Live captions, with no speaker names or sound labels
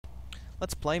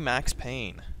Let's play Max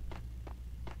Payne.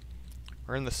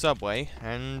 We're in the subway,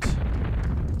 and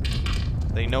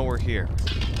they know we're here.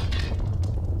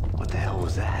 What the hell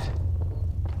was that?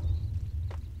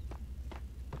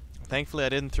 Thankfully, I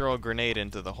didn't throw a grenade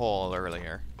into the hole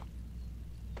earlier.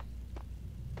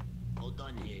 Hold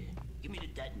on here. Give me the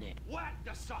detonator. Whack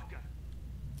the sucker!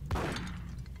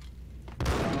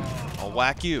 I'll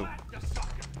whack you. Whack the sucker!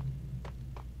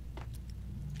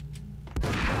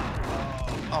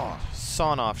 Oh,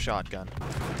 sawn-off shotgun.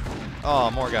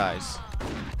 Oh, more guys.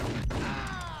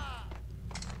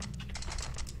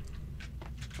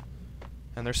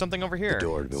 And there's something over here. The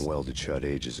door had been welded shut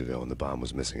ages ago, and the bomb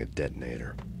was missing a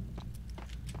detonator.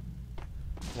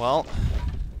 Well,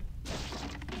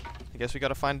 I guess we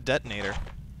gotta find a detonator.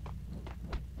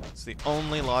 It's the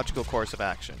only logical course of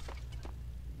action.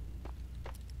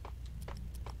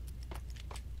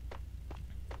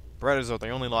 Berettas are the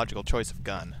only logical choice of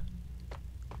gun.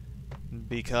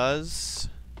 Because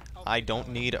I don't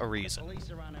need a reason.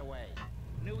 Police are on their way.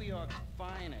 New York's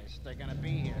finest. They're gonna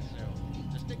be here soon.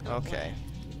 Just stick to the Okay.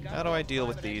 plan. How do I deal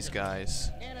with these guys?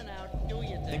 In and out, do your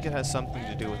I think thing. it has something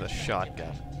to do with a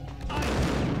shotgun.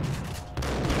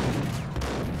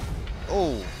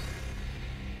 Oh!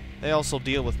 They also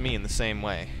deal with me in the same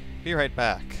way. Be right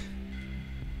back.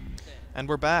 And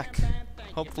we're back.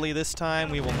 Hopefully this time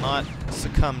we will not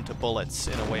succumb to bullets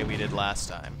in a way we did last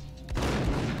time.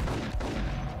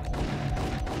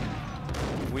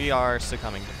 We are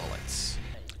succumbing to bullets.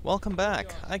 Welcome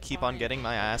back. I keep on getting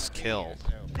my ass killed.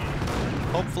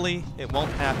 Hopefully it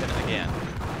won't happen again.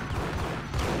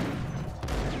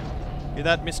 You're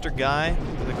that Mr. Guy?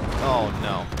 Oh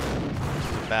no.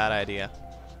 Bad idea.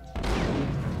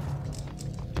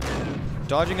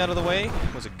 Dodging out of the way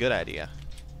was a good idea.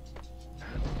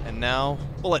 And now,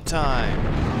 bullet time!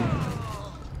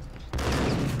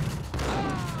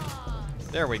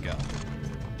 There we go.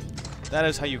 That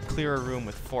is how you clear a room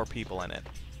with 4 people in it.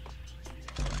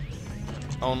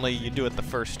 Only you do it the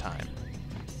first time.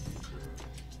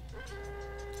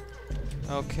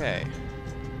 Okay.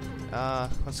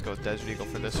 Let's go with Desert Eagle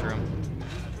for this room.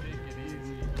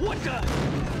 What the?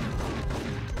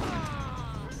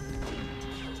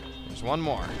 There's one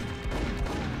more.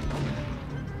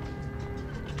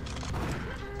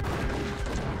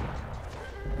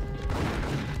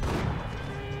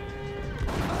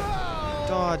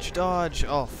 Dodge, dodge.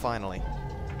 Oh, finally.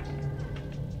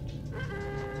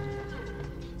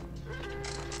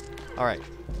 Alright.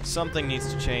 Something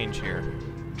needs to change here.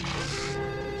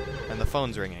 And the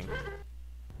phone's ringing.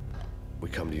 We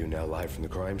come to you now live from the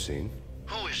crime scene.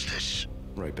 Who is this?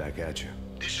 Right back at you.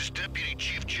 This is Deputy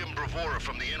Chief Jim Bravura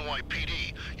from the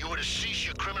NYPD. You are to cease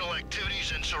your criminal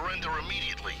activities and surrender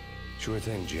immediately. Sure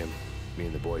thing, Jim. Me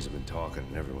and the boys have been talking,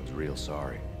 and everyone's real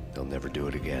sorry. They'll never do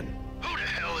it again. Who the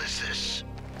hell is this?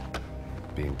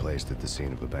 Being placed at the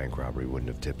scene of a bank robbery wouldn't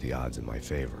have tipped the odds in my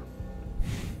favor.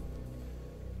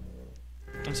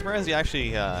 I'm surprised you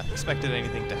actually expected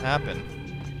anything to happen.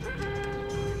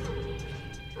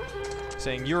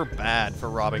 Saying you're bad for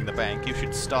robbing the bank. You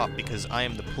should stop because I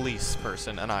am the police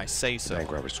person and I say so.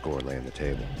 Bank robber score lay on the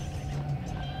table.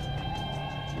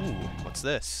 Ooh, what's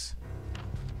this?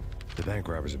 The bank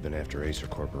robbers have been after Acer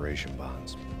Corporation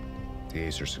bonds. The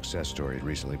Acer success story had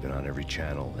recently been on every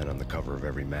channel and on the cover of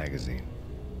every magazine.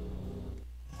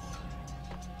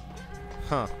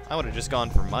 Huh, I would have just gone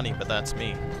for money, but that's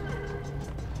me.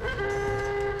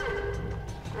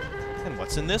 And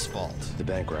what's in this vault? The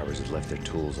bank robbers had left their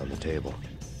tools on the table.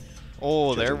 Oh,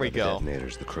 Judging there by we the go.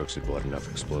 detonators, the crooks had bought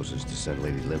enough explosives to send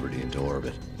Lady Liberty into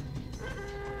orbit.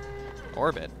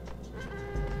 Orbit.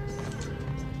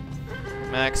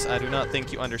 Max, I do not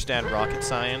think you understand rocket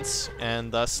science,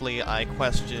 and thusly I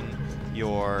question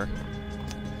your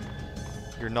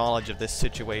knowledge of this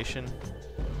situation,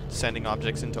 sending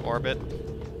objects into orbit.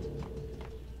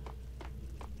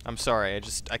 I'm sorry,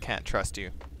 I can't trust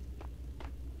you.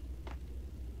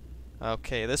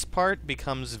 Okay, this part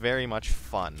becomes very much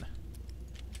fun.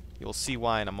 You'll see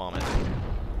why in a moment.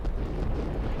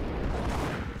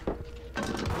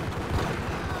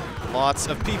 Lots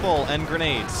of people and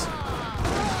grenades.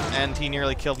 And he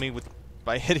nearly killed me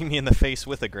by hitting me in the face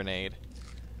with a grenade.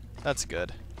 That's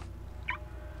good.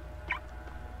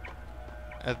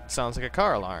 It sounds like a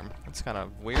car alarm. It's kind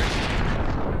of weird,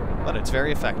 but it's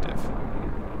very effective.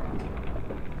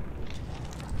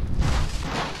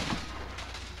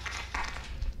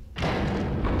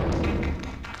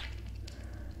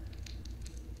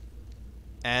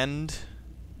 And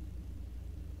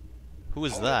who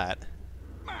is that?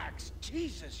 Max,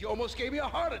 Jesus, you almost gave me a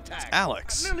heart attack.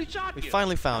 Alex. I nearly shot We you.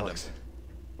 finally found him. Alex,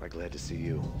 I'm glad to see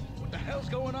you. What the hell's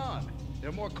going on? There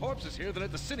are more corpses here than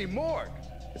at the city morgue.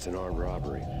 It's an armed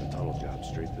robbery. A tunnel job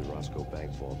straight to the Roscoe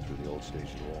Bank vault through the old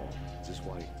station wall. Is this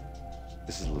why?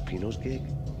 This is Lupino's gig?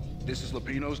 This is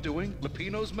Lupino's doing?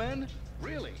 Lupino's men?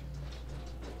 Really?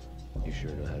 You sure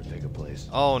know how to pick a place?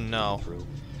 Oh no. Through?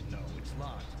 No, it's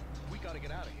locked. We gotta get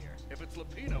out of here. If it's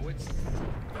Lupino, it's...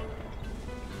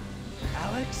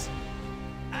 Alex?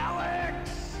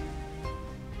 Alex!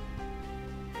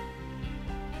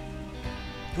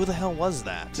 Who the hell was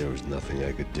that? There was nothing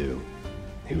I could do.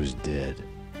 He was dead.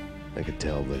 I could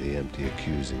tell by the empty,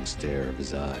 accusing stare of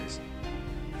his eyes.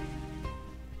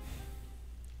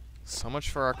 So much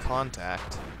for our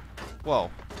contact.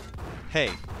 Whoa.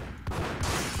 Hey.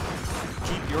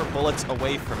 Keep your bullets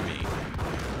away from me.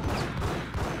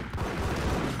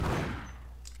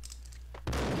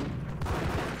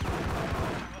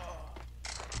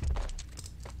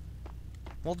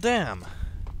 Well, damn.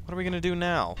 What are we gonna do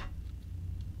now?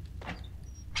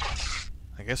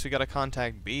 I guess we gotta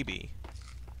contact BB.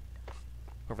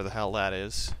 Whoever the hell that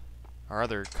is. Our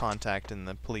other contact in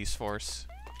the police force.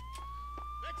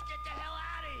 Let's get the hell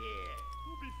out of here.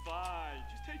 We'll be fine.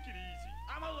 Just take it easy.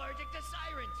 I'm allergic to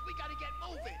sirens. We gotta get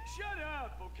moving. Shut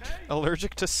up, okay?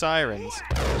 Allergic to sirens.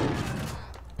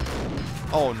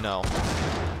 Oh no.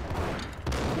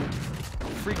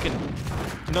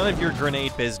 Freaking none of your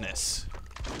grenade business.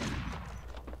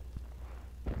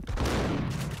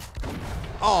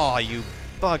 Aw, you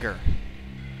bugger.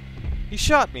 He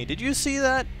shot me. Did you see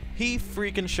that? He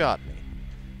freaking shot me.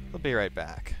 I'll be right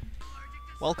back.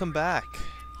 Welcome back.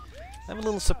 I have a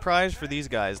little surprise for these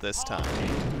guys this time.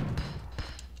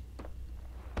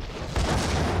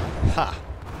 Ha!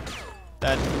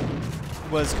 That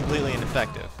was completely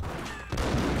ineffective.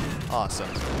 Awesome.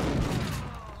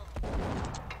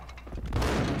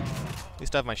 At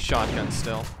least I have my shotgun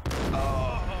still.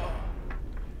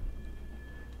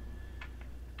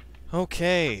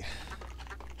 Okay.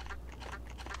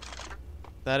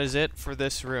 That is it for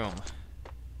this room.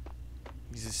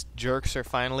 These jerks are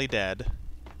finally dead.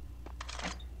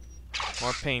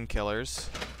 More painkillers.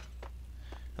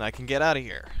 And I can get out of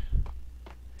here.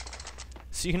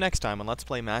 See you next time on Let's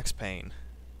Play Max Payne.